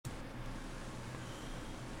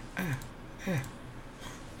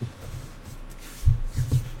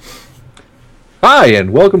Hi,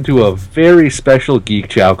 and welcome to a very special Geek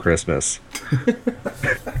Chow Christmas.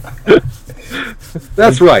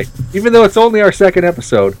 That's right. Even though it's only our second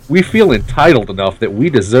episode, we feel entitled enough that we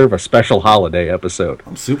deserve a special holiday episode.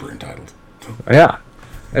 I'm super entitled. Yeah.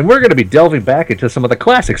 And we're going to be delving back into some of the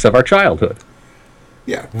classics of our childhood.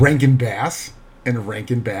 Yeah, Rankin Bass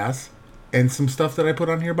and some stuff that I put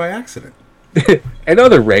on here by accident. And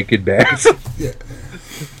other Rankin Bass. Yeah.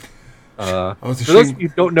 For those of you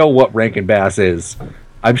who don't know what Rankin Bass is,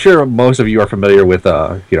 I'm sure most of you are familiar with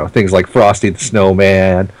things like Frosty the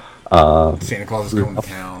Snowman, Santa Claus is Going to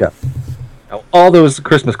Town. Yeah. All those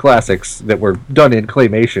Christmas classics that were done in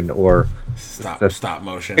claymation or stop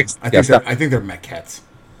motion. I think they're maquettes.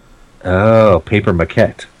 Oh, paper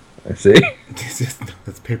maquette. I see.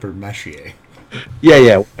 That's paper mache.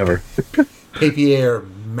 Yeah, whatever. Papier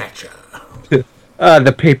mache.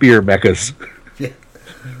 The papier mechas. Yeah.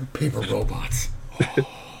 Paper robots.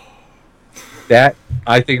 That,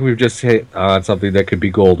 I think we've just hit on something that could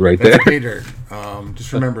be gold right there. Pay dirt.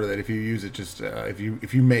 Just remember that if you use it, just if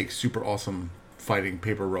you make super awesome fighting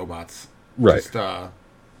paper robots, right? Just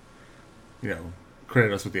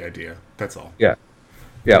credit us with the idea. That's all. Yeah.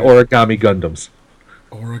 Origami Gundams.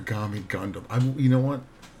 Origami Gundam. You know what?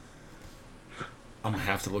 I'm gonna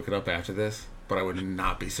have to look it up after this, but I would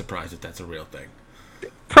not be surprised if that's a real thing.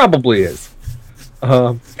 Probably is.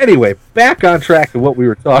 Anyway, back on track to what we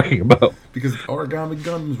were talking about. Because Origami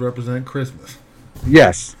Gundams represent Christmas.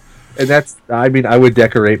 Yes. And I would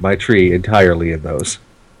decorate my tree entirely in those.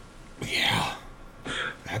 Yeah.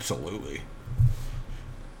 Absolutely.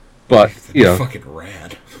 But, they're fucking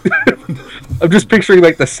rad. I'm just picturing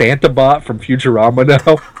like the Santa bot from Futurama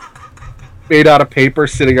now. Made out of paper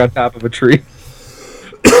sitting on top of a tree.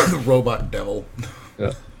 The robot devil.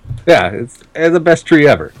 Yeah, it's the best tree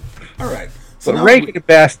ever. All right. So but Rankin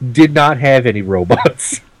Bass did not have any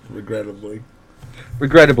robots. Regrettably,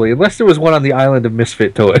 unless there was one on the island of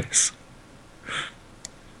Misfit Toys.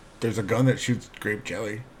 There's a gun that shoots grape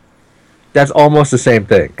jelly. That's almost the same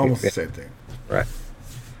thing. Almost the same thing. Right.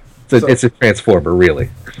 It's a transformer, really.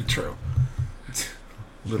 True.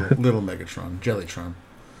 Little Megatron, Jellytron.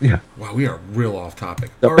 Yeah. Wow, we are real off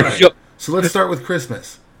topic. All right. So let's start with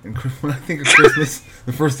Christmas. And when I think of Christmas,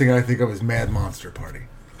 the first thing I think of is Mad Monster Party.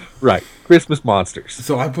 Right. Christmas monsters.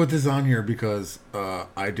 So I put this on here because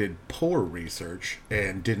I did poor research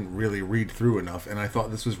and didn't really read through enough, and I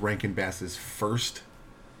thought this was Rankin Bass's first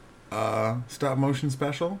stop motion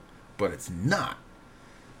special, but it's not.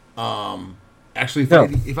 Actually,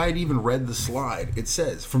 if I had even read the slide, it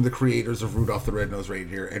says from the creators of Rudolph the Red-Nosed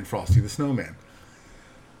Reindeer and Frosty the Snowman.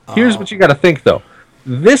 Here's what you got to think, though.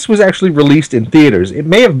 This was actually released in theaters. It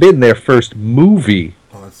may have been their first movie.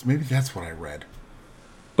 Oh, maybe that's what I read.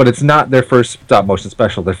 But it's not their first stop motion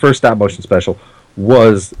special. Their first stop motion special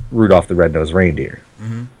was Rudolph the Red-Nosed Reindeer.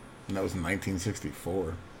 Mm-hmm. And that was in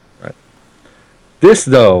 1964. Right. This,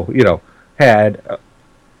 though, had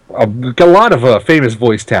a lot of famous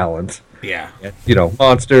voice talent. Yeah. And,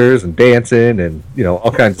 monsters and dancing and,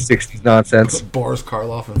 all kinds of 60s nonsense. Boris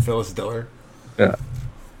Karloff and Phyllis Diller. Yeah.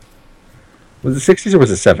 Was it 60s or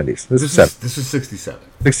was it 70s? This is 67.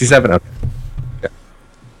 67? Okay. Yeah.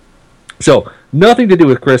 So, nothing to do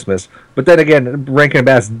with Christmas, but then again, Rankin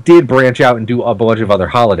Bass did branch out and do a bunch of other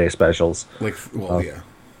holiday specials.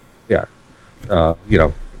 Yeah.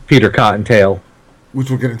 Peter Cottontail.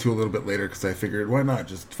 Which we'll get into a little bit later, because I figured, why not?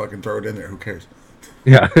 Just fucking throw it in there. Who cares?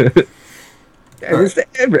 Yeah.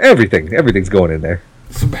 Everything's going in there.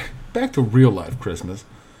 So back to real life Christmas.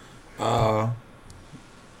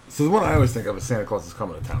 So the one I always think of is Santa Claus is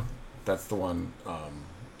Coming to Town. That's the one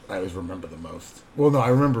I always remember the most. Well, no, I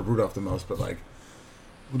remember Rudolph the most, but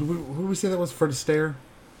who did we say that was? Fred Astaire?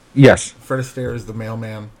 Yes. Fred Astaire is the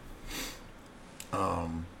mailman.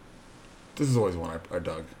 This is always one I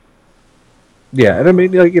dug. Yeah, and I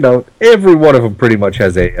mean, every one of them pretty much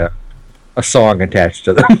has a song attached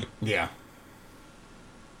to them. Yeah.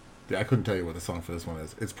 Yeah, I couldn't tell you what the song for this one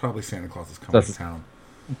is. It's probably Santa Claus is Coming to Town.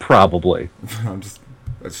 Probably.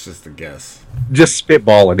 That's just a guess. Just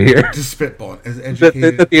spitballing here. Just spitballing. As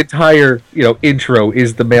educated. The entire, intro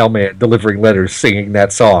is the mailman delivering letters singing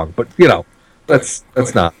that song. But, that's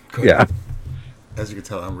not. Yeah. As you can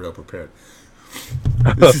tell, I'm real prepared.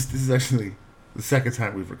 This is actually the second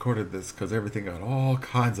time we've recorded this because everything got all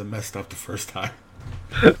kinds of messed up the first time.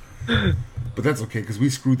 But that's okay because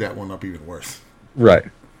we screwed that one up even worse. Right.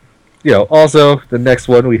 Also, the next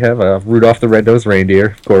one we have Rudolph the Red-Nosed Reindeer,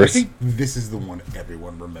 of course. I think this is the one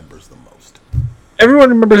everyone remembers the most. Everyone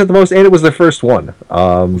remembers it the most, and it was their first one.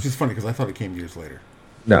 Which is funny, because I thought it came years later.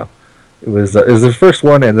 No. It was the first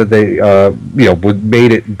one, and then they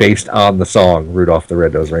made it based on the song Rudolph the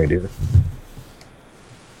Red-Nosed Reindeer.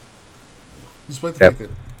 Despite the fact that,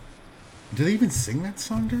 do they even sing that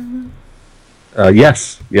song during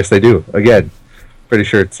Yes, they do. Again, pretty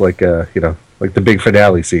sure it's like like the big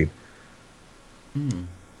finale scene, and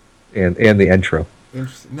the intro.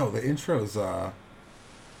 that? No, the intro's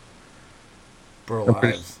Burl I'm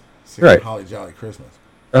pretty- Ives singing right. Holly Jolly Christmas,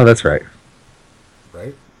 Oh, that's right.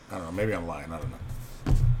 right? I don't know. Maybe I'm lying. I don't know.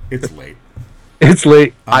 It's late. It's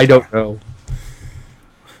late. I don't know.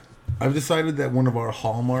 I've decided that one of our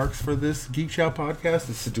hallmarks for this Geek Chow podcast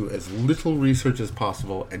is to do as little research as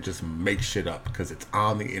possible and just make shit up because it's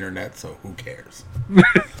on the internet, so who cares?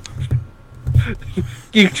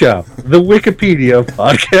 Geek Chow, the Wikipedia of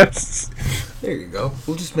podcasts. There you go.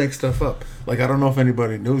 We'll just make stuff up. Like, I don't know if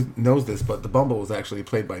anybody knows this, but the Bumble was actually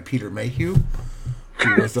played by Peter Mayhew,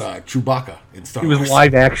 who was Chewbacca in Star He Wars. was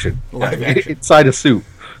live action. Live action. Inside a suit.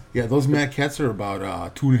 Yeah, those maquettes are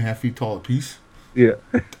about 2.5 feet tall apiece. Yeah.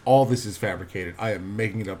 All this is fabricated. I am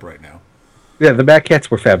making it up right now. Yeah, the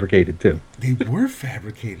maquettes were fabricated too. They were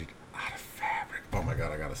fabricated out of fabric. Oh my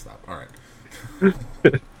god, I gotta stop. All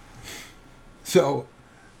right. So,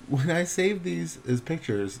 when I save these as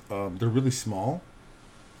pictures, they're really small,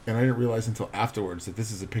 and I didn't realize until afterwards that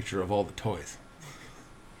this is a picture of all the toys.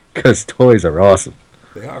 Because toys are awesome.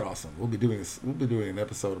 They are awesome. We'll be doing this. We'll be doing an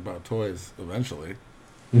episode about toys eventually.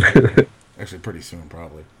 Actually, pretty soon,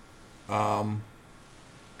 probably.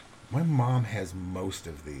 My mom has most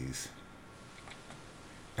of these.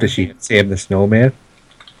 Does she have Sam the Snowman?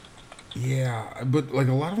 Yeah, but like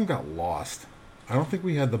a lot of them got lost. I don't think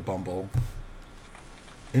we had the Bumble.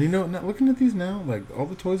 And not looking at these now, like all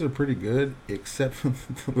the toys are pretty good except for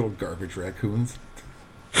the little garbage raccoons.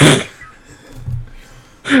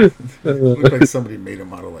 Look like somebody made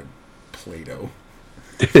them out of like Play-Doh.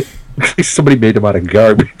 Somebody made them out of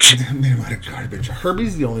garbage. Made them out of garbage.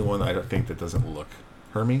 Herbie's the only one I don't think that doesn't look.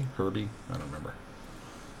 Herbie? I don't remember.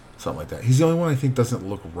 Something like that. He's the only one I think doesn't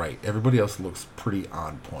look right. Everybody else looks pretty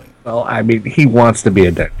on point. Well, I mean, he wants to be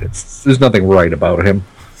a dentist. There's nothing right about him.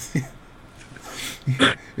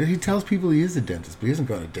 He tells people he is a dentist, but he hasn't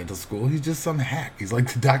gone to dental school. He's just some hack. He's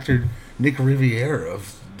like the Dr. Nick Riviera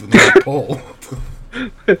of the North Pole.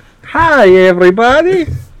 Hi, everybody.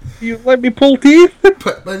 You let me pull teeth?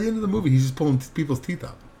 But by the end of the movie, he's just pulling people's teeth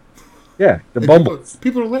out. Yeah, the And Bumble.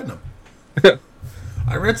 People are letting him.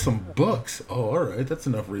 I read some books. Oh, all right. That's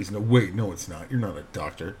enough reason to wait. No, it's not. You're not a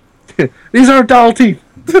doctor. These aren't doll teeth.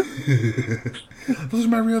 Those are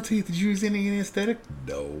my real teeth. Did you use any anesthetic?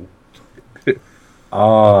 No.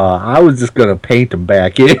 I was just going to paint them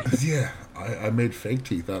back in. Yeah, I made fake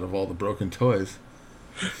teeth out of all the broken toys.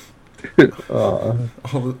 You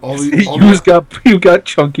got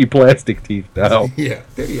chunky plastic teeth now. Yeah,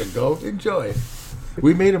 there you go. Enjoy.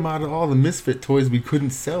 We made them out of all the misfit toys we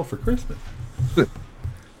couldn't sell for Christmas.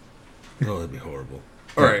 Oh, that'd be horrible.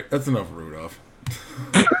 All right, that's enough Rudolph. So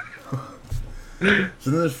then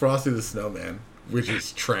there's Frosty the Snowman, which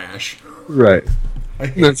is trash. Right.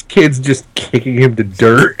 Those kids just kicking him to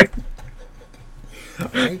dirt.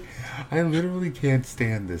 I literally can't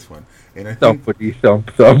stand this one. And I think Thumpity thump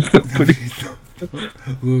thumpity.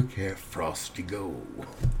 look at Frosty go.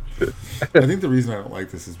 I think the reason I don't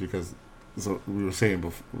like this is because we were saying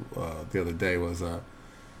before, the other day was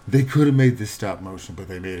they could have made this stop motion, but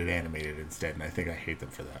they made it animated instead, and I think I hate them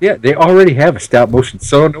for that. Yeah, they already have a stop motion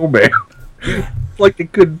Son of Man. Like they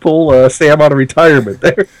couldn't pull Sam out of retirement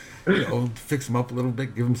there. Fix him up a little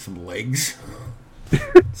bit, give him some legs,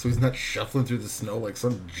 so he's not shuffling through the snow like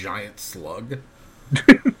some giant slug.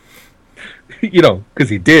 Because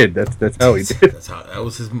he did. That's how he did. That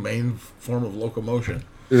was his main form of locomotion.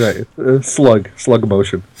 Right, slug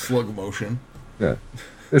motion. Slug motion. Yeah.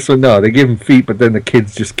 This one, no, they give him feet, but then the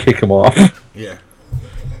kids just kick him off. Yeah,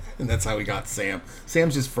 and that's how he got Sam.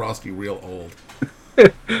 Sam's just Frosty, real old.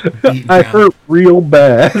 I hurt real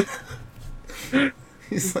bad.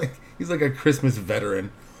 He's like a Christmas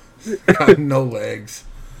veteran. Got no legs.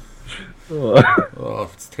 Oh,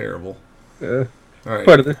 it's terrible. All right.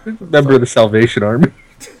 Part of the member of the Salvation Army.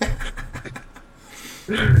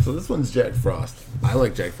 So this one's Jack Frost. I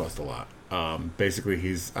like Jack Frost a lot. Basically, he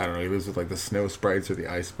lives with like the snow sprites or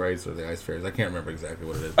the ice sprites or the ice fairies. I can't remember exactly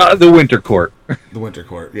what it is. The Winter Court. The Winter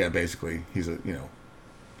Court. Yeah, basically, he's a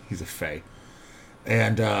fae,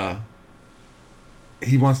 and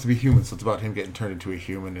he wants to be human. So it's about him getting turned into a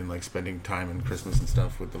human and like spending time in Christmas and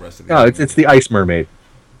stuff with the rest of the. No, it's the Ice Mermaid,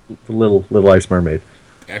 the little Ice Mermaid.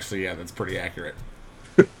 Actually, yeah, that's pretty accurate.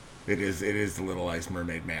 It is the little ice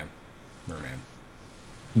mermaid merman.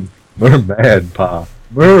 Merman, Pa.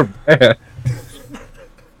 Merman.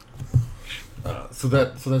 So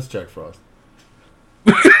that's Jack Frost.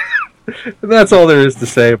 And that's all there is to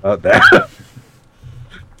say about that.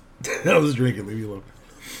 I was drinking. Leave me alone.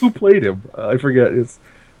 Who played him? I forget. It's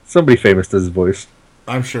somebody famous does his voice.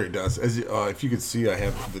 I'm sure he does. If you could see, I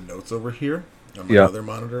have the notes over here on my other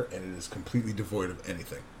monitor, and it is completely devoid of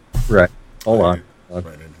anything. Right. Hold on. Right,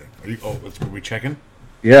 anything. Are we checking?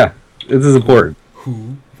 Yeah, this is important.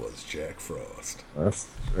 Who was Jack Frost? That's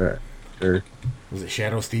right. Sure. Was it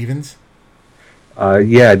Shadow Stevens?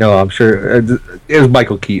 Yeah, no, I'm sure it was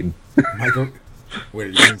Michael Keaton. Michael. Wait, are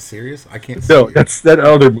you being serious? I can't see No, it. that's that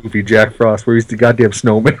other movie, Jack Frost, where he's the goddamn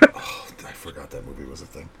snowman. Oh, I forgot that movie was a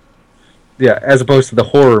thing. Yeah, as opposed to the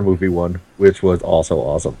horror movie one, which was also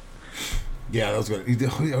awesome. Yeah, that was good.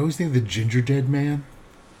 I always think the Ginger Dead Man.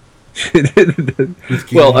 With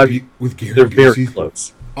Gary they're very Busey.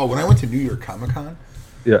 close. Oh, when I went to New York Comic Con,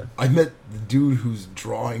 Yeah. I met the dude who's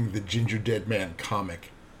drawing the Ginger Dead Man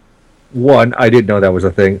comic. One, I didn't know that was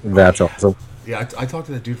a thing. That's awesome. Yeah, I talked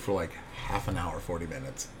to that dude for like half an hour, 40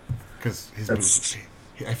 minutes. Because his movies,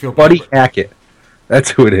 I feel Buddy bad, Hackett.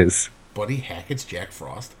 That's who it is. Buddy Hackett's Jack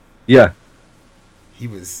Frost. Yeah. He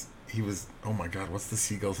was. Oh my God, what's the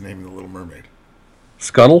seagull's name in The Little Mermaid?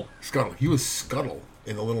 Scuttle? Scuttle. He was Scuttle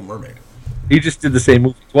in The Little Mermaid. He just did the same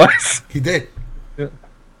movie twice. He did. Yeah.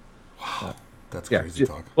 Wow, that's Yeah. crazy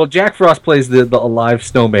talk. Well, Jack Frost plays the alive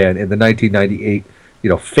snowman in the 1998,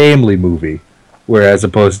 family movie, whereas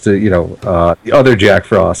opposed to, the other Jack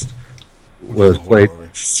Frost was played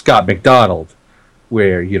Scott McDonald,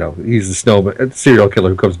 where, he's the snowman, a serial killer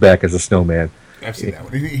who comes back as a snowman. I've seen that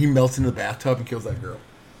one. He melts into the bathtub and kills that girl.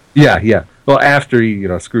 Yeah, yeah. Well, after he,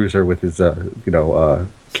 screws her with his,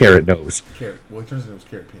 carrot nose. Carrot. Well, he turns into his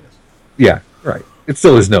carrot penis. Yeah, right. It's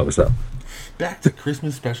still his nose, though. Back to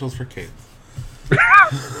Christmas specials for kids.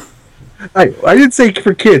 I didn't say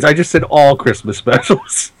for kids. I just said all Christmas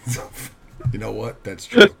specials. You know what? That's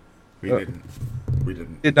true. We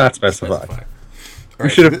didn't. Did not specify. We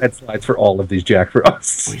Right, should have had slides for all of these Jack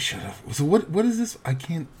Frosts. We should have. So what is this? I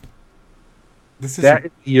can't. This is That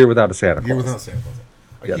is the Year Without a Santa Claus. Year Without Santa Claus.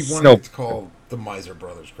 I Yes, keep wanting Snow- it's called the Miser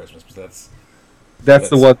Brothers Christmas, but That's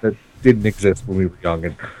the one that didn't exist when we were young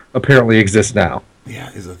and apparently exists now.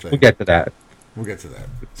 is a thing. We'll get to that. We'll get to that.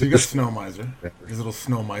 So you got Snow Miser. His little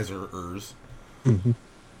Snow Miser-ers. Mm-hmm.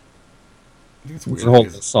 I think it's It's weird. a whole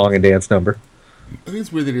song and dance number. I think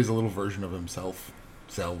it's weird that he has a little version of himself,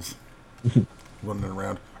 selves, running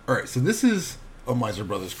around. All right, so this is a Miser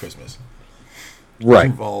Brothers Christmas. Right. It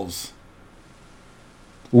involves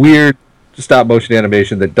Weird stop motion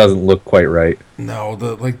animation that doesn't look quite right. no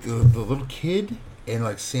the little kid and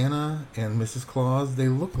like Santa and Mrs. Claus. They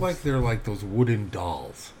look like they're like those wooden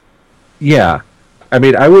dolls. Yeah. I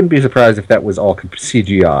mean, I wouldn't be surprised if that was all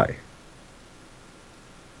CGI.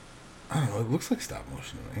 I don't know. It looks like stop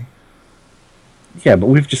motion to me. Yeah, but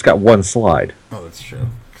we've just got one slide. Oh, that's true.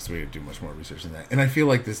 Because we didn't do much more research than that. And I feel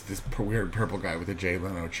like this weird purple guy with the Jay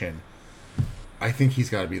Leno chin. I think he's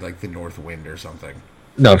got to be like the North Wind or something.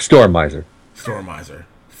 No, Storm Miser. Storm Miser.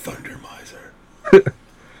 Thunder Miser.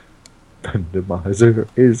 Thunder Miser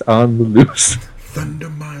is on the loose. Thunder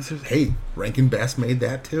Misers. Hey, Rankin Bass made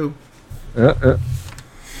that too. I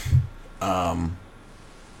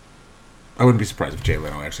wouldn't be surprised if Jay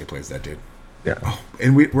Leno actually plays that dude. Yeah. Oh,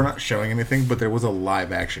 and we're not showing anything, but there was a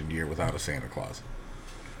live action Year Without a Santa Claus.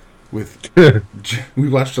 We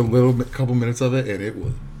watched a couple minutes of it, and it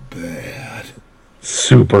was bad.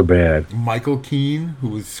 Super bad. Michael Keane, who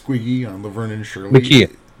was Squiggy on Laverne and Shirley.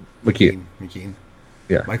 McKean.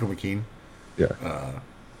 Yeah. Michael McKean. Yeah.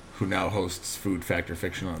 Who now hosts Food Factor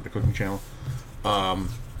Fiction on the Cooking Channel,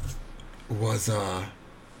 was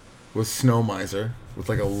Snow Miser with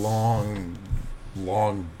like a long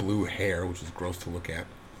blue hair, which is gross to look at.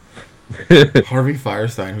 Harvey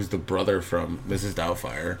Firestein, who's the brother from Mrs.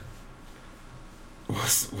 Doubtfire,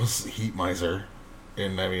 was Heat Miser,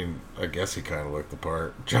 and I mean, I guess he kind of looked the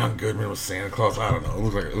part. John Goodman was Santa Claus. I don't know. It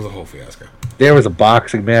looked like it was a whole fiasco. There was a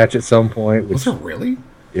boxing match at some point. Was there really?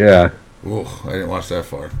 Yeah. Oh, I didn't watch that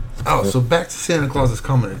far. Oh, so back to Santa Claus is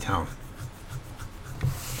coming to town.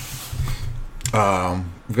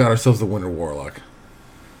 We've got ourselves the Winter Warlock.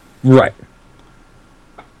 Right.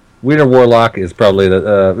 Winter Warlock is probably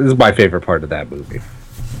this is my favorite part of that movie.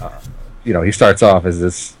 He starts off as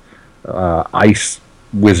this ice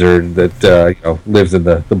wizard that lives in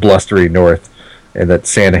the blustery north, and that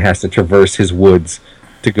Santa has to traverse his woods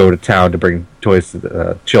to go to town to bring toys to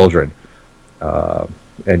the children,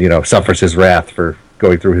 and suffers his wrath for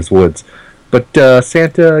going through his woods. But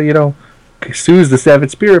Santa, soothes the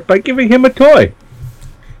seventh spirit by giving him a toy.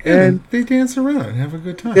 And they dance around and have a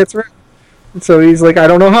good time. That's right. And so he's like, I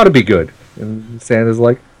don't know how to be good. And Santa's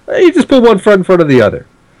like, You just put one foot in front of the other.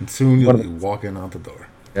 And soon you'll be walking out the door.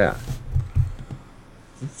 Yeah.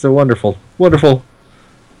 It's a wonderful, wonderful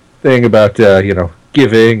thing about,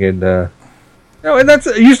 giving and, and that's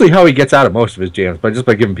usually how he gets out of most of his jams, but just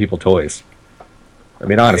by giving people toys. I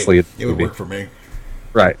mean, honestly, it would work for me.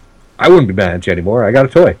 Right. I wouldn't be mad at you anymore. I got a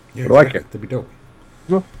toy. Yeah, what do I care? That'd be dope.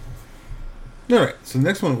 Well, all right. So the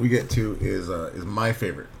next one we get to is my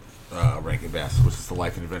favorite Rankin Bass, which is The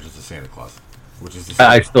Life and Adventures of Santa Claus, which is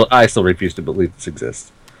the I still refuse to believe this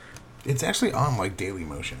exists. It's actually on like Daily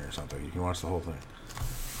Motion or something. You can watch the whole thing.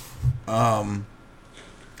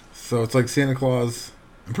 So it's like Santa Claus.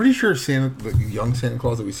 I'm pretty sure the young Santa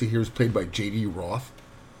Claus that we see here is played by J.D. Roth.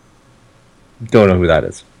 Don't know who that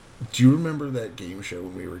is. Do you remember that game show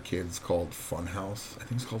when we were kids called Funhouse? I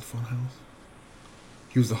think it's called Funhouse.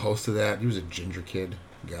 He was the host of that. He was a ginger kid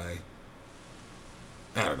guy.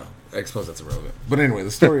 I don't know. I suppose that's irrelevant. But anyway,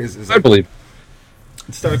 the story is I believe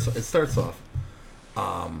it starts off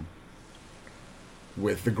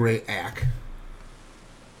with the Great Ack.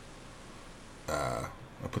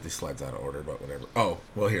 I'll put these slides out of order, but whatever. Oh,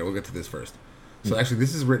 well, here, we'll get to this first. So actually,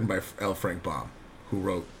 this is written by L. Frank Baum, who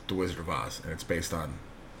wrote The Wizard of Oz, and it's based on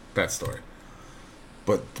that story.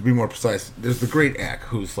 But to be more precise, there's the Great Ack,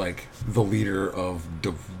 who's like the leader of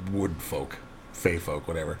the wood folk, fey folk,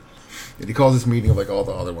 whatever. And he calls this meeting of like all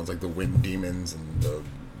the other ones, like the Wind Demons and the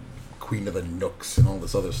Queen of the Nooks and all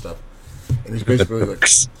this other stuff. And he's basically like,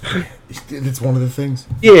 it's one of the things.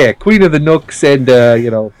 Yeah, Queen of the Nooks and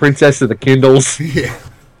Princess of the Kindles. Yeah.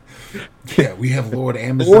 Yeah, we have Lord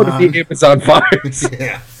Amazon. Lord of the Amazon fires.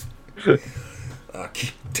 Yeah.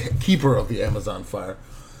 Keeper of the Amazon fire.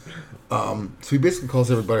 So he basically calls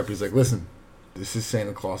everybody up. He's like, listen, this is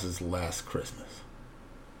Santa Claus's last Christmas.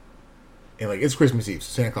 And like, it's Christmas Eve,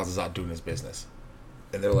 so Santa Claus is out doing his business.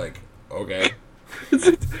 And they're like, okay.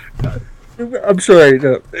 I'm sorry.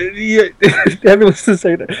 No. Having listened to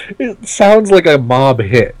say that, it sounds like a mob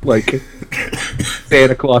hit. Like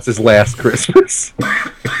Santa Claus's last Christmas.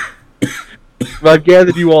 I've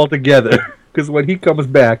gathered you all together because when he comes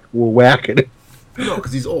back, we're whacking it. No,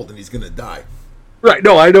 because he's old and he's gonna die. Right?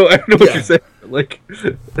 No, I know what you're saying. Like,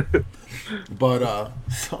 but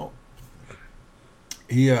so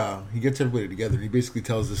he gets everybody together and he basically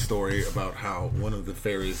tells the story about how one of the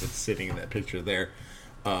fairies that's sitting in that picture there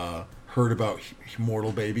heard about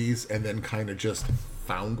mortal babies and then kind of just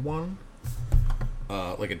found one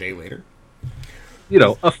like a day later.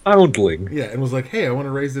 A foundling. Yeah, and was like, hey, I want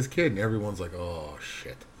to raise this kid. And everyone's like, oh,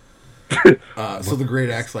 shit. So the Great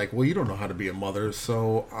Act's like, well, you don't know how to be a mother,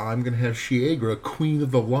 so I'm going to have Shiegra, Queen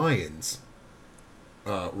of the Lions,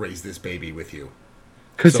 raise this baby with you.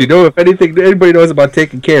 Because if anybody knows about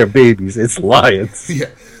taking care of babies, it's lions.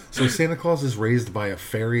 Yeah. So Santa Claus is raised by a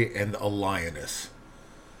fairy and a lioness.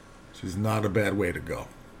 Which is not a bad way to go.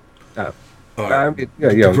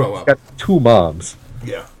 Grow up. Got two moms.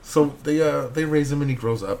 Yeah. So they raise him and he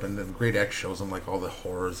grows up, and then Great Axe shows him like all the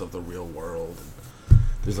horrors of the real world. And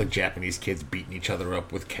there's like Japanese kids beating each other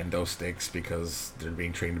up with kendo sticks because they're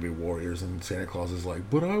being trained to be warriors, and Santa Claus is like,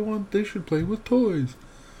 but they should play with toys.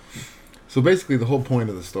 So basically the whole point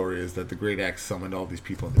of the story is that the Great Axe summoned all these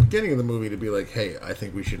people in the beginning of the movie to be like, hey, I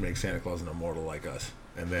think we should make Santa Claus an immortal like us.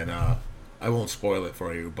 And then I won't spoil it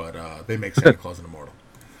for you, but they make Santa Claus an immortal.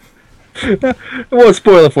 I won't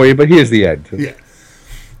spoil it for you, but here's the end. Yeah.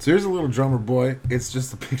 So here's a little drummer boy. It's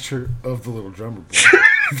just a picture of the little drummer boy.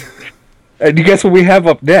 And you guess what we have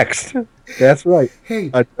up next? That's right. Hey.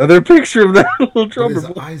 Another picture of that little drummer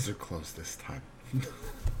boy. boy. His eyes are closed this time.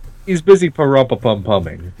 He's busy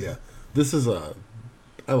parumpa-pum-pumming. Yeah. This is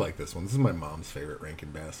I like this one. This is my mom's favorite Rankin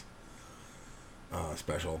Bass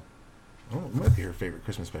special. Oh, it might be her favorite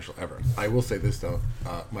Christmas special ever. I will say this, though.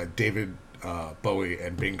 My David Bowie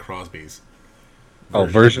and Bing Crosby's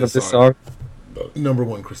version of this song? Number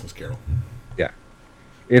one Christmas carol. Yeah.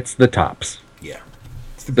 It's the tops. Yeah.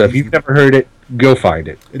 So if you've never heard it, go find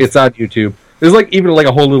it. It's on YouTube. There's even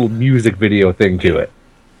a whole little music video thing to it.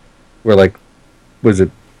 Where was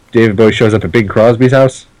it David Bowie shows up at Bing Crosby's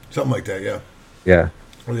house? Something like that, yeah. Yeah.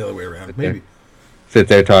 Or the other way around. Maybe. Sit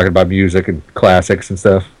there talking about music and classics and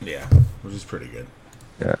stuff. Yeah. Which is pretty good.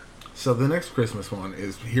 Yeah. So the next Christmas one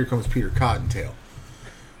is Here Comes Peter Cottontail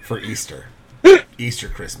for Easter. Easter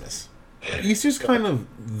Christmas. Easter's kind of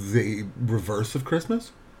the reverse of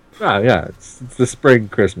Christmas. Oh, yeah. It's the spring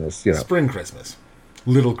Christmas, Spring Christmas.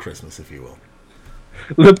 Little Christmas, if you will.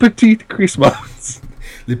 Le Petit Christmas.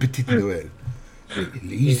 Le Petit Noël.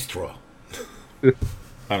 L'Easter.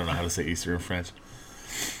 I don't know how to say Easter in French.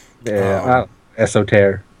 Yeah,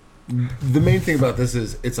 esoteric. The main thing about this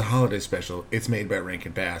is it's a holiday special. It's made by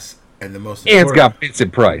Rankin Bass. And the most And it's important, got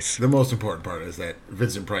Vincent Price. the most important part is that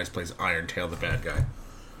Vincent Price plays Iron Tail, the bad guy.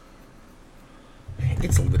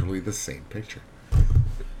 It's literally the same picture.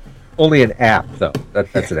 Only an app, though.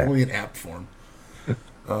 That's an app. Only in app form.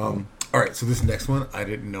 All right, so this next one I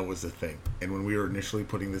didn't know was a thing. And when we were initially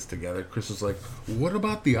putting this together, Chris was like, what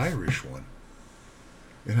about the Irish one?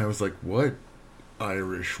 And I was like, what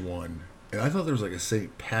Irish one? And I thought there was like a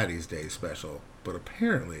St. Patty's Day special. But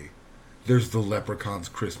apparently, there's the Leprechaun's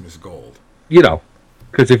Christmas Gold. You know,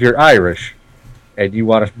 because if you're Irish and you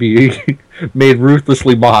want to be made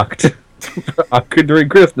ruthlessly mocked during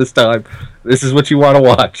Christmas time, this is what you want to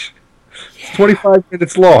watch. Yeah. It's 25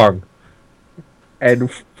 minutes long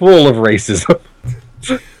and full of racism.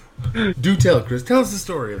 Do tell, Chris. Tell us the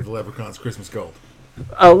story of the Leprechaun's Christmas Gold.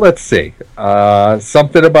 Let's see.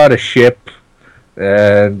 Something about a ship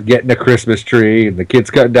and getting a Christmas tree, and the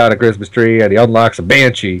kid's cutting down a Christmas tree, and he unlocks a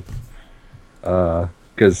banshee.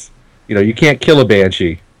 Because, you can't kill a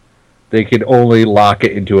banshee. They can only lock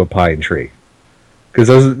it into a pine tree. Because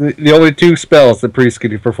those are the only two spells the priest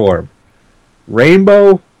can perform.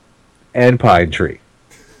 Rainbow and pine tree.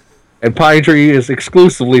 And pine tree is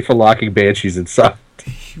exclusively for locking banshees inside.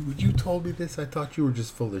 When you told me this, I thought you were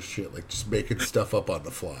just full of shit, like just making stuff up on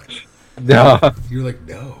the fly. No. You're like,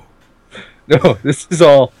 no. No, this is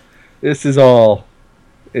all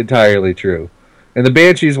entirely true. And the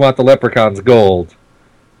banshees want the leprechaun's gold.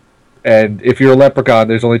 And if you're a leprechaun,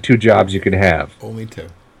 there's only two jobs you can have. Only two.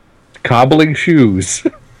 Cobbling shoes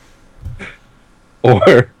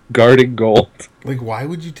or guarding gold. Like, why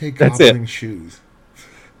would you take cobbling shoes?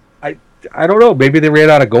 I don't know. Maybe they ran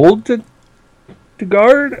out of gold to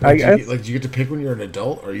guard. Did you get to pick when you're an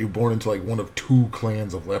adult, or are you born into like one of two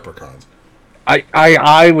clans of leprechauns?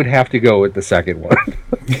 I would have to go with the second one.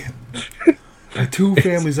 The two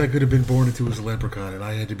families I could have been born into as a leprechaun, and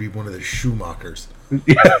I had to be one of the Schumakers.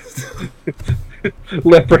 Yes.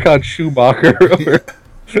 Leprechaun Schumacher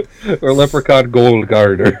or Leprechaun Gold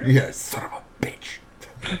Guarder. Yes, son of a bitch.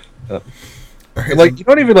 Right, like, you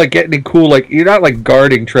don't even like get any cool, like, you're not like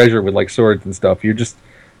guarding treasure with like swords and stuff. You're just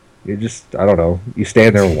I don't know. You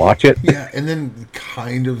stand there and watch it. Yeah, and then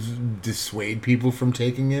kind of dissuade people from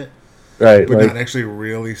taking it. Right, but like, not actually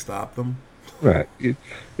really stop them. Right.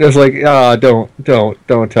 It's like,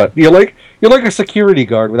 don't touch. You're like a security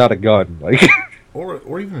guard without a gun, like.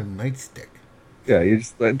 or even a nightstick. Yeah, you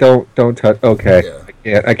just don't touch. Okay,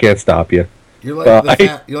 yeah. I can't stop you. You're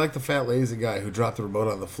like the fat lazy guy who dropped the remote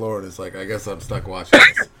on the floor and is like, I guess I'm stuck watching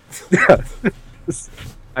this.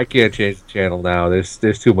 I can't change the channel now. There's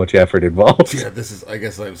too much effort involved. Yeah, I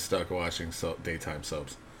guess I'm stuck watching daytime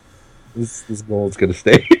soaps. This gold's gonna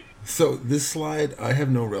stay. So this slide, I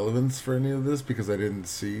have no relevance for any of this because I didn't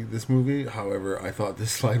see this movie. However, I thought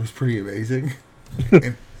this slide was pretty amazing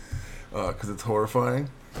because it's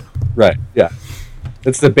horrifying. Right. Yeah.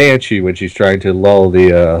 It's the banshee when she's trying to lull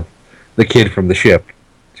the kid from the ship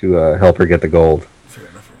to help her get the gold. Fair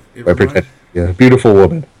enough. Yeah, beautiful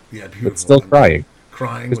woman. Yeah, beautiful. But still crying.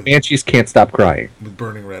 Because banshees can't stop crying. With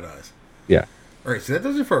burning red eyes. Yeah. All right, so that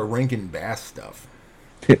does it for our Rankin Bass stuff.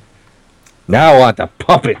 Now on to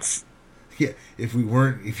puppets. Yeah, if the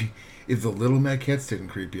Little Maquettes didn't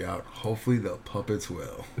creep you out, hopefully the puppets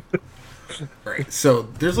will. All right, so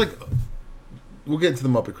there's we'll get into the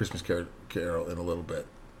Muppet Christmas Carol in a little bit.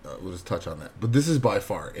 We'll just touch on that. But this is by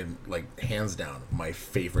far, and hands down, my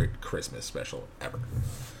favorite Christmas special ever.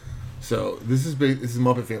 So this is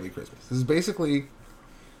Muppet Family Christmas. This is basically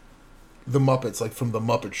the Muppets, from the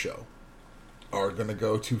Muppet Show, are going to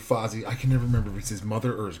go to Fozzie. I can never remember if it's his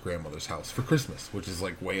mother or his grandmother's house for Christmas, which is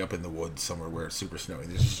way up in the woods somewhere where it's super snowy.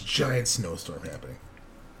 There's this giant snowstorm happening.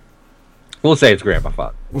 We'll say it's Grandma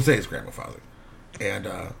Fozzie. We'll say it's Grandma Fozzie. And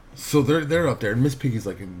so they're up there, and Miss Piggy's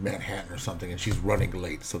in Manhattan or something, and she's running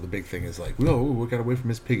late. So the big thing is we gotta wait for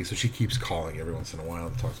Miss Piggy. So she keeps calling every once in a while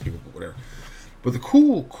to talk to people, but whatever. But the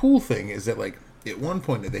cool thing is that at one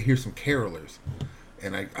point they hear some carolers.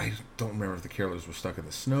 And I don't remember if the carolers were stuck in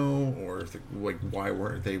the snow or if why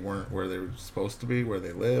weren't where they were supposed to be, where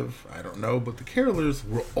they live. I don't know. But the carolers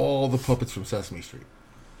were all the puppets from Sesame Street.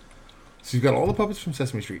 So you've got all the puppets from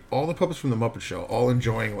Sesame Street, all the puppets from the Muppet Show, all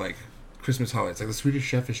enjoying Christmas holidays. The Swedish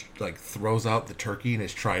chef throws out the turkey and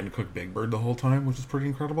is trying to cook Big Bird the whole time, which is pretty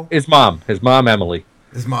incredible. His mom Emily.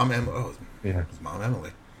 His mom Emily. Oh, yeah. His mom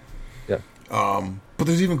Emily. Yeah. But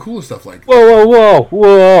there's even cooler stuff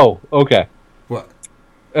Whoa. Okay. What?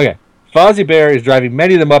 Okay. Fozzie Bear is driving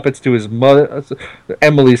many of the Muppets to his mother,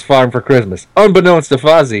 Emily's farm for Christmas. Unbeknownst to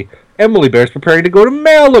Fozzie, Emily Bear is preparing to go to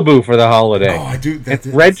Malibu for the holiday. Oh, I do. And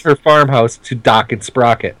rent her farmhouse to Doc and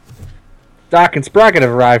Sprocket. Doc and Sprocket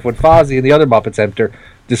have arrived when Fozzie and the other Muppets enter,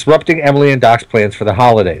 disrupting Emily and Doc's plans for the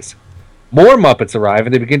holidays. More Muppets arrive,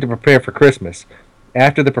 and they begin to prepare for Christmas.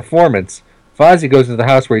 After the performance, Fozzie goes into the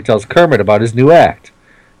house where he tells Kermit about his new act.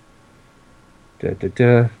 Da, da,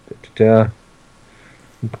 da, da, da.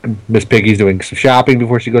 Miss Piggy's doing some shopping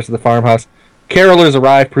before she goes to the farmhouse. Carolers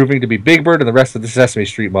arrive, proving to be Big Bird and the rest of the Sesame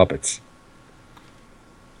Street Muppets.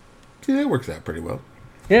 See, that works out pretty well.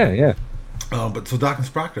 Yeah. But so Doc and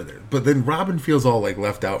Sprocket are there. But then Robin feels all like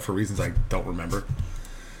left out for reasons I don't remember.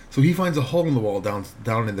 So he finds a hole in the wall down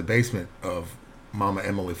in the basement of Mama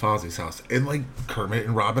Emily Fozzie's house, and like Kermit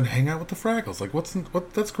and Robin hang out with the Fraggles. Like,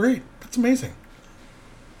 what? That's great. That's amazing.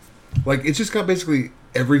 Like, it's just got basically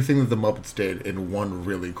everything that the Muppets did in one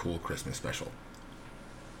really cool Christmas special.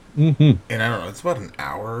 Mm-hmm. And I don't know, it's about an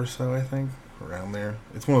hour or so, I think, around there.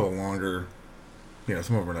 It's one of the longer, some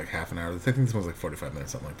of them are like half an hour. I think this one's like 45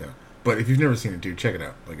 minutes, something like that. But if you've never seen it, dude, check it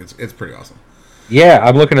out. Like, it's pretty awesome. Yeah,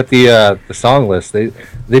 I'm looking at the song list. They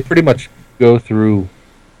pretty much go through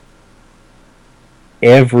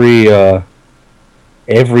every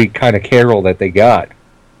kind of carol that they got.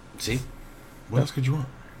 See? What else could you want?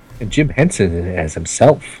 And Jim Henson as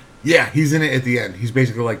himself. Yeah, he's in it at the end. He's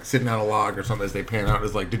basically like sitting on a log or something as they pan out.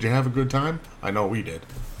 It's like, did you have a good time? I know we did.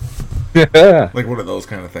 Like one of those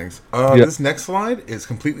kind of things. This next slide is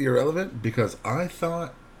completely irrelevant because I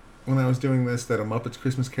thought when I was doing this that a Muppets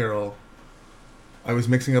Christmas Carol, I was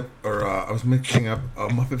mixing up a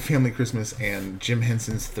Muppet Family Christmas and Jim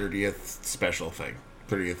Henson's 30th special thing,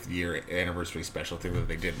 30th year anniversary special thing that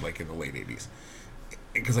they did like in the late 80s.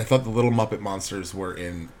 Because I thought the Little Muppet Monsters were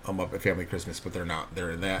in a Muppet Family Christmas, but they're not.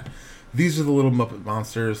 They're in that. These are the Little Muppet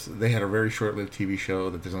Monsters. They had a very short-lived TV show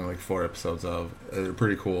that there's only like 4 episodes of. They're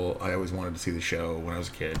pretty cool. I always wanted to see the show when I was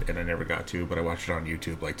a kid, and I never got to, but I watched it on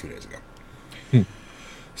YouTube like 2 days ago.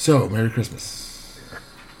 So, Merry Christmas.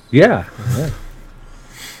 Yeah.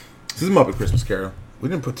 This is a Muppet Christmas Carol. We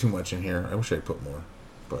didn't put too much in here. I wish I put more,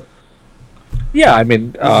 but yeah, I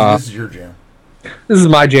mean, this is your jam. This is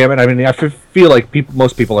my jam, and I mean, I feel like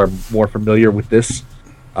most people are more familiar with this,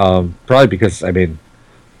 probably because I mean,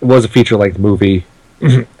 it was a feature-length movie,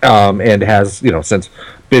 and has since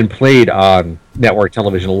been played on network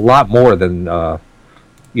television a lot more than the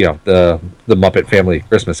Muppet Family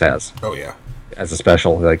Christmas has. Oh yeah, as a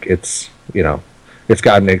special, like it's it's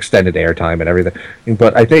gotten extended airtime and everything.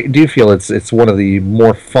 But I do feel it's one of the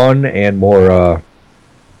more fun and more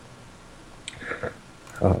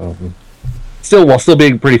while still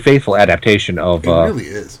being pretty faithful adaptation of. It really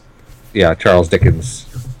is. Yeah, Charles Dickens.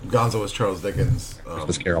 Gonzo was Charles Dickens.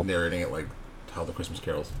 Christmas Carol. Narrating it like how the Christmas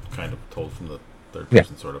Carol's kind of told from the third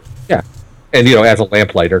person, sort of. Yeah, and as a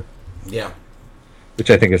lamplighter. Yeah. Which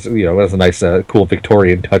I think is has a nice, cool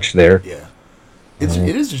Victorian touch there. Yeah.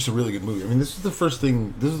 It is just a really good movie. I mean, this is the first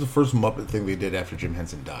Muppet thing they did after Jim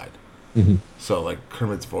Henson died. Mm-hmm. So like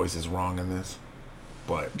Kermit's voice is wrong in this,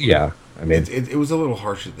 but yeah, I mean it was a little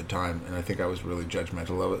harsh at the time, and I think I was really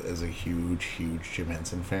judgmental of it as a huge Jim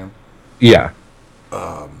Henson fan. Yeah.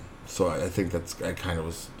 So I think I kind of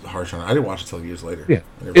was harsh on it. I didn't watch it until years later. Yeah.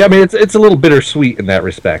 I mean it's a little bittersweet in that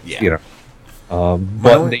respect. Yeah.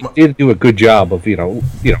 But they did do a good job of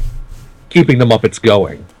keeping the Muppets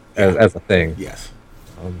going as a thing. Yes.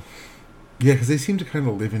 Yeah, because they seem to kind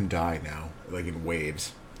of live and die now, like in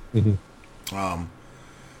waves. Mm-hmm.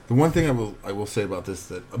 The one thing I will say about this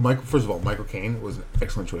that first of all, Michael Caine was an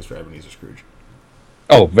excellent choice for Ebenezer Scrooge.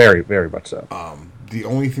 Oh, very, very much so. The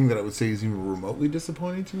only thing that I would say is even remotely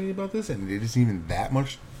disappointing to me about this, and it isn't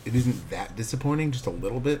that disappointing, just a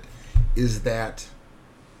little bit, is that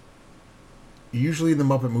usually in the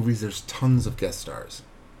Muppet movies there's tons of guest stars.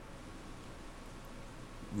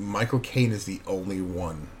 Michael Caine is the only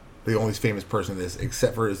famous person in this,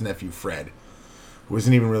 except for his nephew Fred, who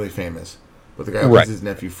isn't even really famous. But the guy who plays his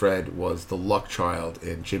nephew Fred was the Luck Child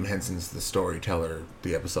in Jim Henson's The Storyteller,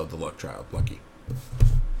 the episode The Luck Child, Lucky.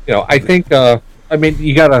 I think, I mean,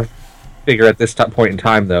 you gotta figure at this point in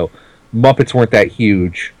time, though, Muppets weren't that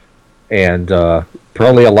huge, and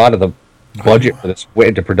probably a lot of the budget for this went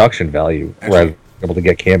into production value, rather than able to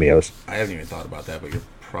get cameos. I haven't even thought about that, but you're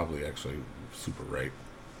probably actually super right.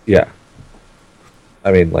 Yeah.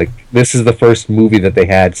 I mean, like, this is the first movie that they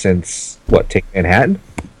had since, Take Manhattan?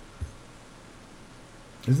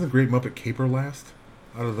 Isn't the Great Muppet Caper last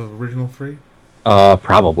out of the original 3?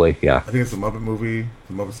 Probably, yeah. I think it's the Muppet movie,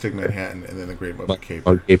 the Muppets Take Manhattan, and then the Great Muppet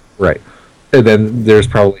Caper. Right. And then there's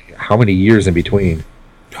probably how many years in between?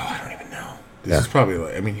 Oh, I don't even know. This is probably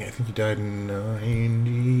like, I think he died in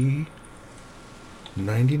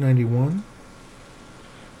 91?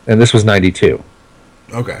 And this was 92.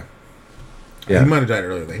 Okay. Yeah. He might have died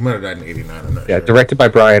earlier. He might have died in 89. I'm not sure. Directed by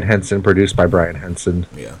Brian Henson, produced by Brian Henson.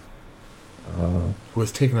 Yeah. Who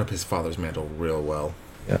has taken up his father's mantle real well.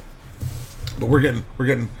 Yeah. But we're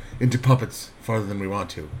getting into puppets farther than we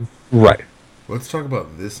want to. Right. Let's talk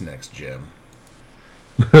about this next gem.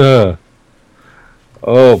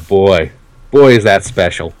 Oh boy, is that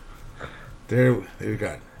special. There we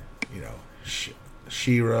got,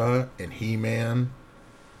 She-Ra and He-Man,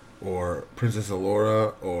 or Princess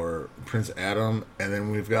Allura, or Prince Adam, and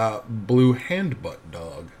then we've got Blue Handbutt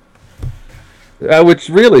Dog. Which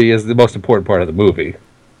really is the most important part of the movie.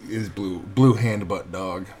 Is Blue Handbutt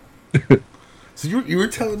Dog. So you were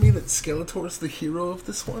telling me that Skeletor's the hero of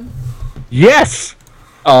this one? Yes!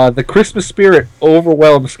 The Christmas spirit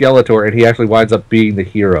overwhelms Skeletor, and he actually winds up being the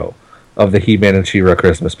hero of the He-Man and She-Ra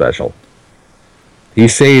Christmas special. He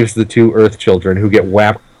saves the two Earth children who get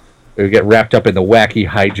wrapped up in the wacky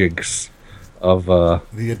hijinks of the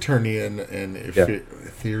Eternian and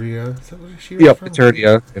Etheria. Is that what She-Ra? Yep,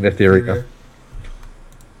 Eternia and Etheria.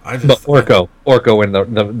 But Orko and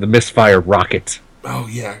the misfired rocket. Oh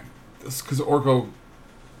yeah, because Orko,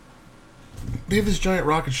 they have this giant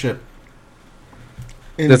rocket ship.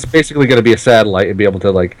 That's basically going to be a satellite and be able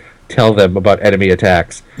to tell them about enemy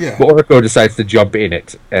attacks. Yeah. But Orko decides to jump in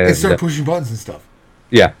it and start pushing buttons and stuff.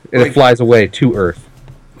 Yeah, and it flies away to Earth.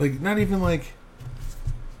 Not even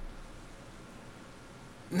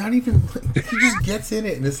he just gets in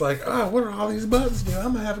it and it's like, oh, what are all these buttons do?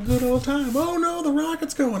 I'm gonna have a good old time. Oh no, the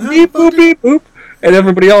rocket's going. Beep boop beep boop, and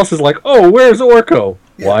everybody else is like, oh, where's Orko?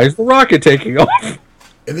 Yeah. Why is the rocket taking off?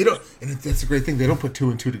 And they don't. And that's a great thing. They don't put two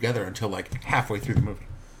and two together until halfway through the movie.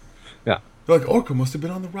 Yeah, they're like, Orko must have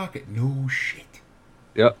been on the rocket. No shit.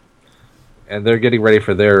 Yep. And they're getting ready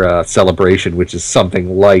for their celebration, which is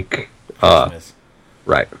something like Christmas.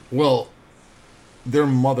 Right. Well, their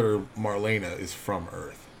mother Marlena is from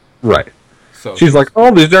Earth. Right. So she's like,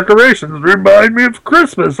 all these decorations remind me of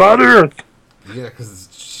Christmas on Earth. Yeah, because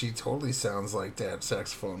she totally sounds like Dad's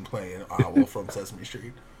saxophone playing Owl from Sesame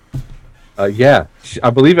Street. Yeah. I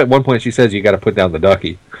believe at one point she says you got to put down the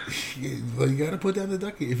ducky. Well, you got to put down the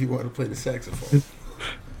ducky if you want to play the saxophone.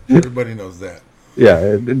 Everybody knows that. Yeah,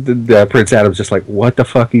 and Prince Adam's just like, what the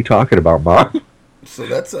fuck are you talking about, Mom? So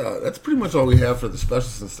that's pretty much all we have for the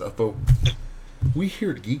specials and stuff. But we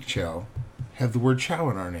here at Geek Chow have the word chow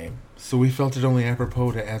in our name, so we felt it only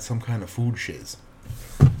apropos to add some kind of food shiz.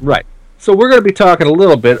 Right. So we're going to be talking a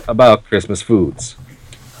little bit about Christmas foods.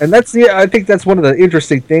 And I think that's one of the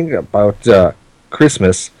interesting things about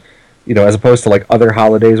Christmas, as opposed to other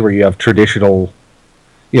holidays where you have traditional,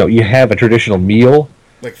 you have a traditional meal.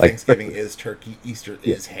 Like Thanksgiving is turkey, Easter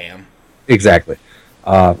is ham. Exactly.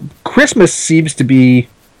 Christmas seems to be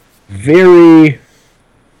very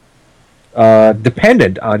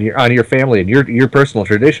dependent on your family and your personal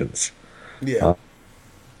traditions. Yeah.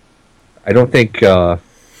 I don't think, for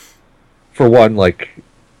one,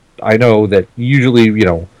 I know that usually,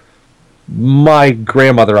 my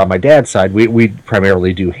grandmother on my dad's side, we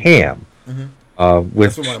primarily do ham. Mm-hmm.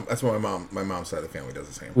 That's what my mom's side of the family does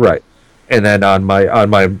the same. Right. And then on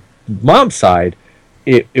my mom's side,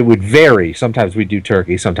 it would vary. Sometimes we do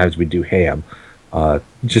turkey, sometimes we do ham.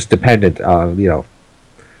 Just dependent on,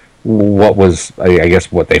 what was, I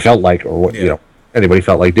guess, what they felt like or what, anybody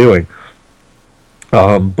felt like doing.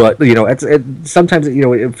 But, sometimes,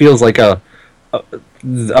 it feels like a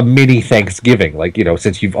mini Thanksgiving,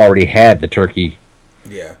 since you've already had the turkey.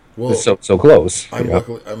 Yeah. Well, so close.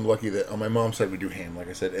 I'm lucky that on my mom's side we do ham, like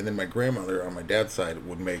I said, and then my grandmother on my dad's side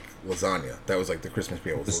would make lasagna. That was the Christmas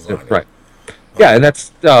meal was lasagna. Right. Yeah, and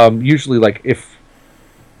that's usually if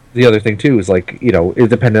the other thing too is it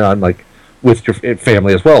depended on with your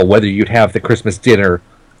family as well, whether you'd have the Christmas dinner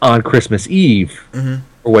on Christmas Eve mm-hmm.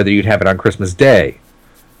 or whether you'd have it on Christmas Day.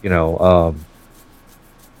 I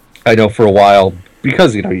know for a while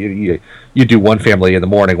because you do one family in the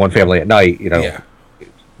morning, one family at night. Yeah.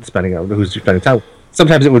 Depending on who's spending time.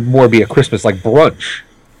 Sometimes it would more be a Christmas brunch.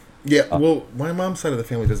 Yeah, well, my mom's side of the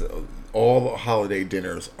family does all the holiday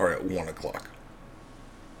dinners are at 1:00.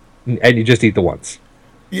 And you just eat the ones.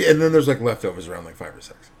 Yeah, and then there's leftovers around 5 or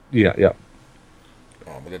 6. Yeah, yeah.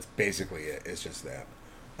 But that's basically it. It's just that.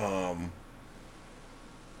 I'm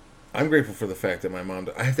grateful for the fact that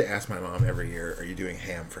I have to ask my mom every year, are you doing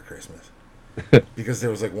ham for Christmas? Because there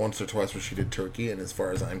was once or twice where she did turkey, and as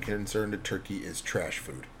far as I'm concerned, turkey is trash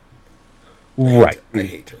food. Right. I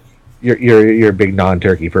hate turkey. You're a big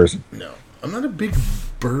non-turkey person. No, I'm not a big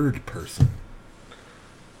bird person.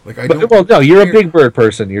 No, you're a big bird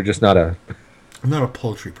person. You're just not a. I'm not a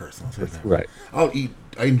poultry person. I'll say that. Right. I'll eat.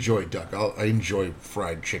 I enjoy duck. I enjoy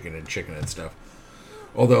fried chicken and stuff.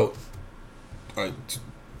 Although,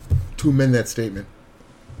 to amend that statement,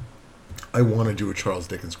 I want to do a Charles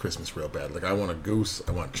Dickens Christmas real bad. I want a goose.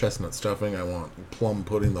 I want chestnut stuffing. I want plum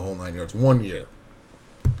pudding. The whole 9 yards. 1 year.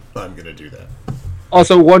 I'm gonna do that.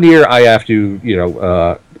 Also, one year I have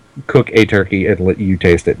to, cook a turkey and let you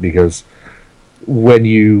taste it, because when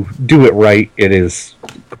you do it right, it is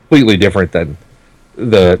completely different than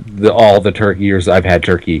the all the turkey years I've had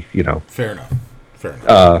turkey. Fair enough. Fair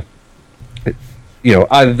enough.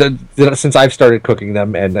 Since I've started cooking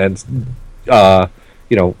them, and then I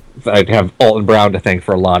have Alton Brown to thank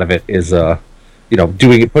for a lot of it. Is doing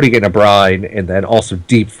it, putting it in a brine, and then also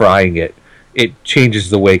deep frying it. It changes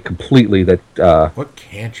the way completely that. What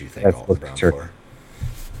can't you thank Alton Brown for?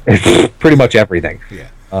 It's pretty much everything. Yeah.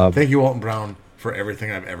 Thank you, Alton Brown, for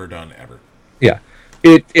everything I've ever done ever. Yeah.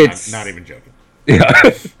 It's not even joking. Yeah.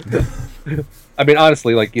 I mean,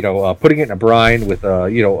 honestly, putting it in a brine with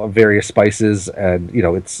various spices, and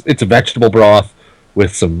it's a vegetable broth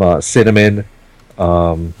with some cinnamon,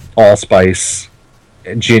 allspice,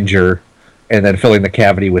 and ginger, and then filling the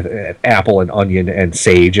cavity with an apple and onion and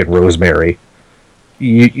sage and rosemary.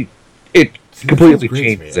 It completely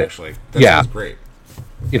changes it. Actually, that sounds great.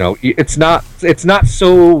 It's not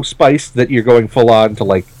so spiced that you're going full on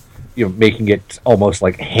to making it almost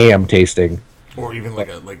like ham tasting. Or even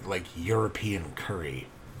like European curry.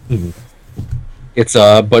 Mm-hmm.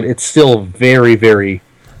 But it's still very, very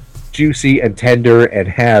juicy and tender, and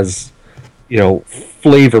has,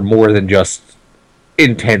 flavor more than just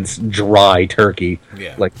intense dry turkey.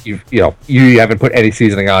 Yeah. Like you haven't put any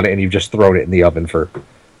seasoning on it, and you've just thrown it in the oven for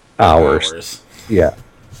hours. Yeah.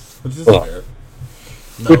 Which is fair.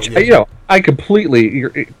 I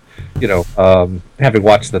completely, having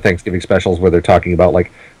watched the Thanksgiving specials where they're talking about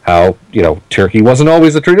how turkey wasn't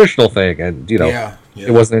always a traditional thing, and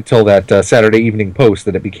it wasn't until that Saturday Evening Post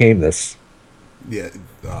that it became this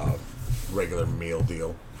regular meal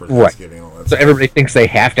deal for Thanksgiving. And all that so everybody thinks they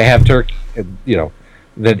have to have turkey, and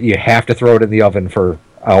that you have to throw it in the oven for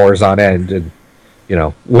hours on end, and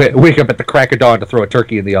wake up at the crack of dawn to throw a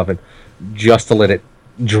turkey in the oven just to let it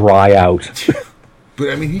dry out. But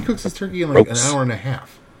I mean, he cooks his turkey in an hour and a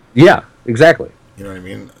half. Yeah, exactly. You know what I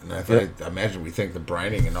mean? And I imagine we think the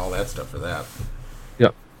brining and all that stuff for that.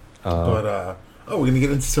 Yep. We're gonna get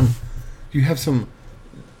into some. You have some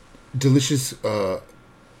delicious. I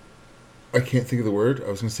can't think of the word. I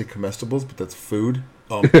was gonna say comestibles, but that's food.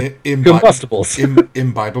 Combustibles.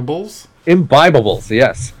 Imbibables. Imbibables.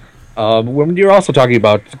 Yes. When you're also talking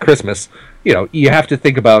about Christmas, you have to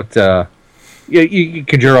think about. You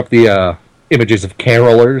conjure up the images of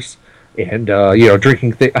carolers. And,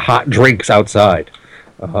 drinking hot drinks outside.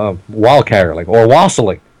 While caroling or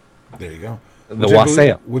wassailing. There you go. The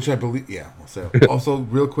wassail. Which I believe, wassail. Also,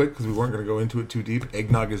 real quick, because we weren't going to go into it too deep,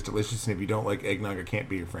 eggnog is delicious, and if you don't like eggnog, I can't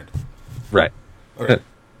be your friend. Right. Okay.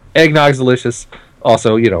 Eggnog's delicious.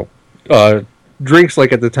 Also, drinks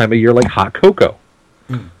at the time of year like hot cocoa.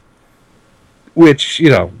 Which,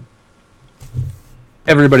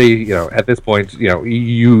 everybody, at this point,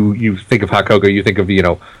 you think of hot cocoa, you think of,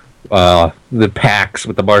 the packs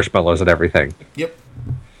with the marshmallows and everything. Yep.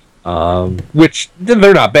 Which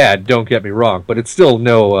they're not bad, don't get me wrong, but it's still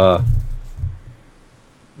no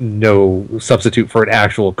substitute for an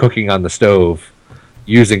actual cooking on the stove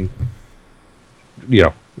using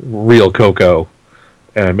real cocoa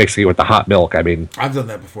and mixing it with the hot milk. I mean, I've done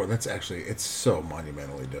that before. It's so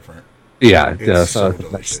monumentally different. Yeah, it's so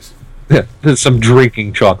delicious. Some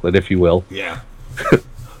drinking chocolate, if you will. Yeah.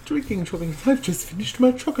 Drinking chocolate. I've just finished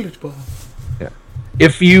my chocolate bar. Yeah.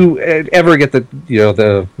 If you ever get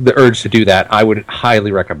the urge to do that, I would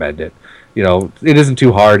highly recommend it. It isn't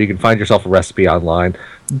too hard. You can find yourself a recipe online.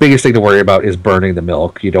 The biggest thing to worry about is burning the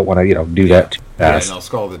milk. You don't want to do that too fast. Yeah, no,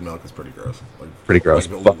 scalded milk is pretty gross. Pretty gross.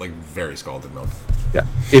 Like very scalded milk. Yeah.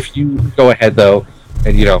 If you go ahead though,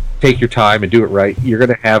 and take your time and do it right, you're going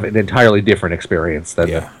to have an entirely different experience than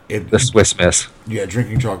the Swiss Miss. Yeah,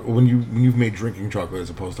 drinking chocolate. When you've made drinking chocolate as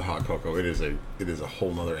opposed to hot cocoa, it is a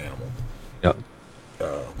whole nother animal. Yep.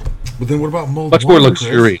 But then what about mulled wine? Much more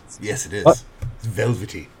luxurious. Chris? Yes, it is. What? It's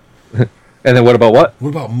velvety. And then what about what? What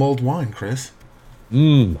about mulled wine, Chris?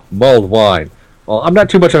 Mulled wine. Well, I'm not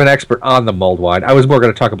too much of an expert on the mulled wine. I was more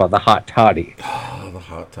going to talk about the hot toddy. Oh, the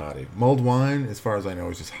hot toddy. Mulled wine, as far as I know,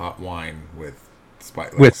 is just hot wine with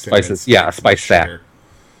spices. Yeah, a spice sack.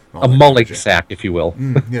 A mulling sack, if you will.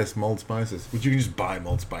 Yes, mulled spices. Which you can just buy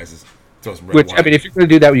mulled spices. So it's red Which, wine. I mean, if you're going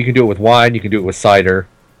to do that, you can do it with wine. You can do it with cider.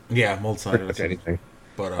 Yeah, mulled cider. Anything.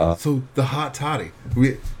 But so the hot toddy.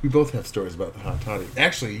 We both have stories about the hot toddy.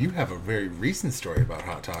 Actually, you have a very recent story about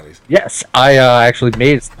hot toddies. Yes, I actually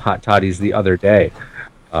made some hot toddies the other day.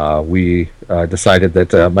 We decided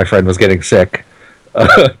that my friend was getting sick,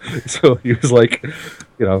 so he was like,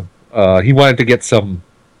 he wanted to get some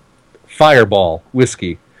Fireball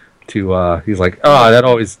whiskey. He's like, that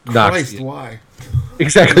always knocks. Christ, why?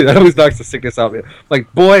 Exactly. That always knocks the sickness out of me.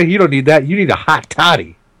 Like, boy, you don't need that. You need a hot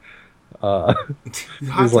toddy. Uh,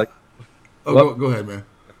 he's like, Oh, well, go ahead, man.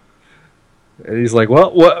 and he's like,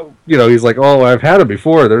 well, what? You know, he's like, oh, I've had them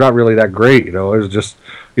before. They're not really that great. You know, it's just,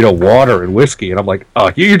 water and whiskey. And I'm like,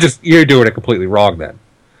 oh, you're doing it completely wrong then.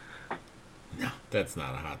 No, that's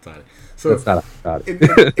not a hot toddy. So That's not a hot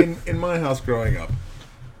toddy. in my house growing up,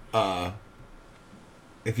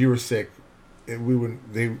 if you were sick,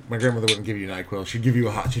 my grandmother wouldn't give you NyQuil.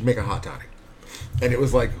 She'd make a hot toddy, and it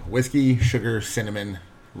was like whiskey, sugar, cinnamon,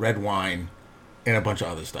 red wine, and a bunch of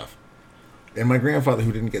other stuff. And my grandfather,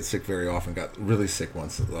 who didn't get sick very often, got really sick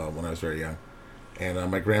once when I was very young.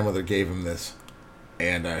 And my grandmother gave him this,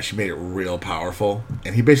 and she made it real powerful.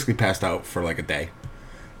 And he basically passed out for like a day.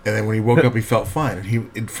 And then when he woke up, he felt fine.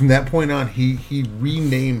 And from that point on, he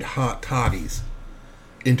renamed hot toddies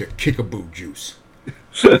into kickaboo juice.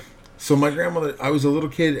 So my grandmother, I was a little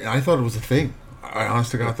kid, and I thought it was a thing. I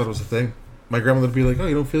honest to God thought it was a thing. My grandmother would be like, "Oh,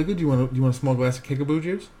 you don't feel good? Do you want a small glass of kickaboo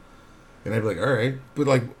juice?" And I'd be like, "All right," but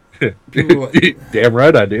like. People were like, damn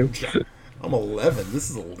right I do. I'm 11.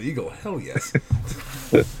 This is illegal. Hell yes.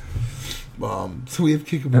 So we have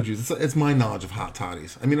kickaboo juice. It's my knowledge of hot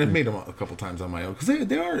toddies. I mean, I've made them a couple times on my own because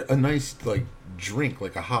they are a nice like drink,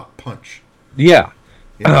 like a hot punch. Yeah,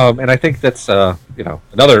 and I think that's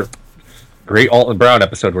another great Alton Brown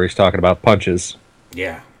episode where he's talking about punches.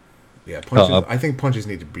 Yeah, punches. I think punches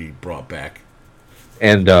need to be brought back.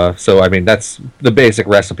 And so I mean that's the basic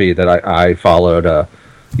recipe that I followed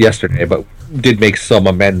yesterday, but did make some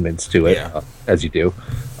amendments to it, as you do.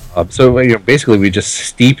 So basically, we just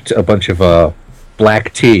steeped a bunch of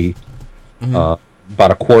black tea, about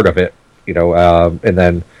a quart of it, and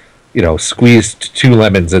then squeezed 2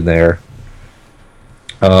 lemons in there,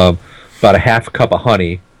 about a half cup of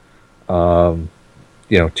honey, 2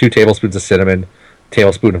 tablespoons of cinnamon,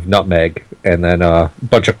 tablespoon of nutmeg, and then a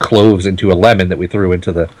bunch of cloves into a lemon that we threw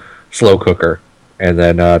into the slow cooker, and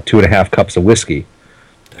then 2.5 cups of whiskey.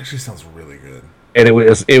 Actually sounds really good. And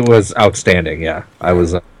it was outstanding. Yeah, I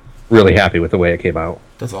was really happy with the way it came out.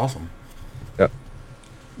 That's awesome. Yeah,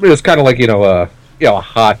 it was kind of like a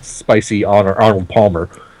hot, spicy Arnold Palmer.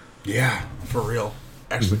 Yeah, for real.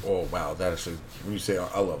 Actually, oh wow, that actually when you say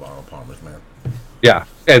I love Arnold Palmer's, man. Yeah,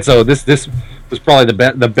 and so this was probably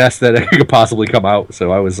the best that could possibly come out.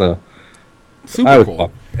 So I was super cool,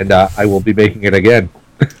 pumped. And I will be making it again.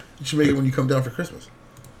 You should make it when you come down for Christmas.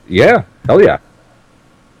 Yeah, hell yeah.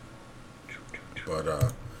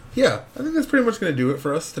 But, yeah, I think that's pretty much going to do it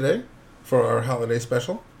for us today for our holiday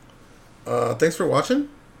special. Thanks for watching.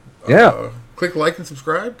 Yeah. Click like and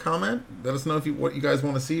subscribe, comment. Let us know what you guys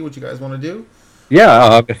want to see, what you guys want to do.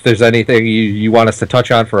 Yeah, if there's anything you want us to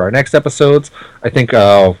touch on for our next episodes, I think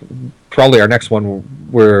probably our next one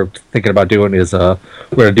we're thinking about doing is we're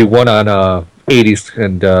going to do one on 80s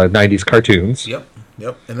and 90s cartoons. Yep.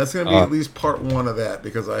 And that's going to be at least part 1 of that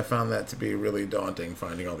because I found that to be really daunting,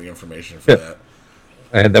 finding all the information for that.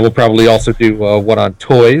 And then we'll probably also do one on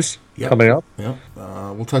toys coming up. Yep.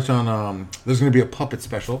 We'll touch on. There's going to be a puppet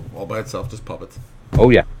special all by itself, just puppets. Oh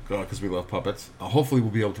yeah. Because we love puppets. Hopefully,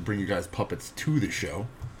 we'll be able to bring you guys puppets to the show,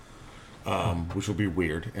 which will be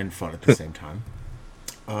weird and fun at the same time.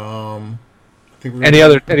 I think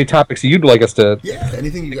any topics you'd like us to? Yeah.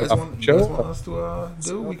 Anything you guys want us to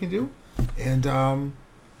do, we can do. And I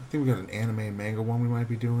think we got an anime manga one we might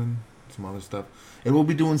be doing. Some other stuff. And we'll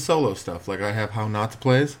be doing solo stuff. Like I have How Not to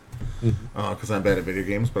Plays. Because I'm bad at video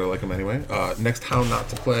games, but I like them anyway. Next How Not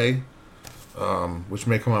to Play, which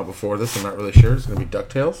may come out before this. I'm not really sure. It's going to be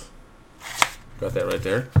DuckTales. Got that right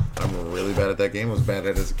there. I'm really bad at that game. I was bad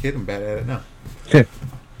at it as a kid. I'm bad at it now.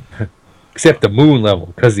 Except the moon level,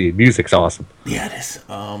 because the music's awesome. Yeah, it is.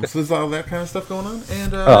 So there's all that kind of stuff going on.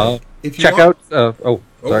 And if you check want, out... sorry.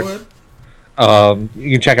 Go ahead.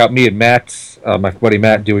 You can check out me and Matt, my buddy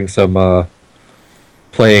Matt, doing some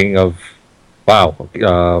playing of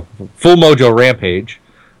Full Mojo Rampage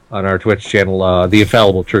on our Twitch channel, The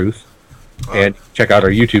Infallible Truth, and check out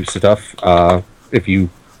our YouTube stuff. If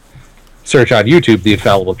you search on YouTube, The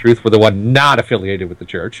Infallible Truth, we're the one not affiliated with the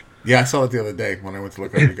church. Yeah, I saw it the other day when I went to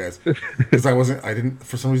look up you guys because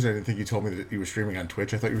for some reason I didn't think you told me that you were streaming on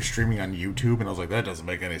Twitch. I thought you were streaming on YouTube, and I was like, that doesn't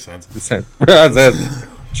make any sense.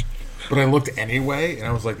 But I looked anyway, and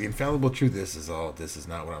I was like, The Infallible Truth, this is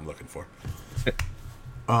not what I'm looking for.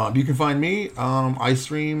 You can find me. I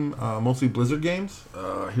stream mostly Blizzard games,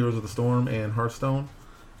 Heroes of the Storm and Hearthstone,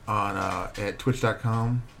 at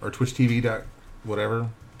twitch.com or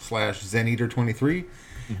twitchtv.whatever/ZenEater23.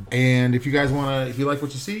 And if you guys if you like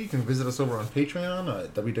what you see, you can visit us over on Patreon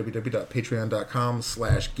at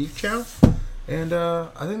www.patreon.com/geekchow. And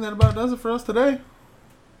I think that about does it for us today.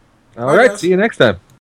 All Bye, right, guys. see you next time.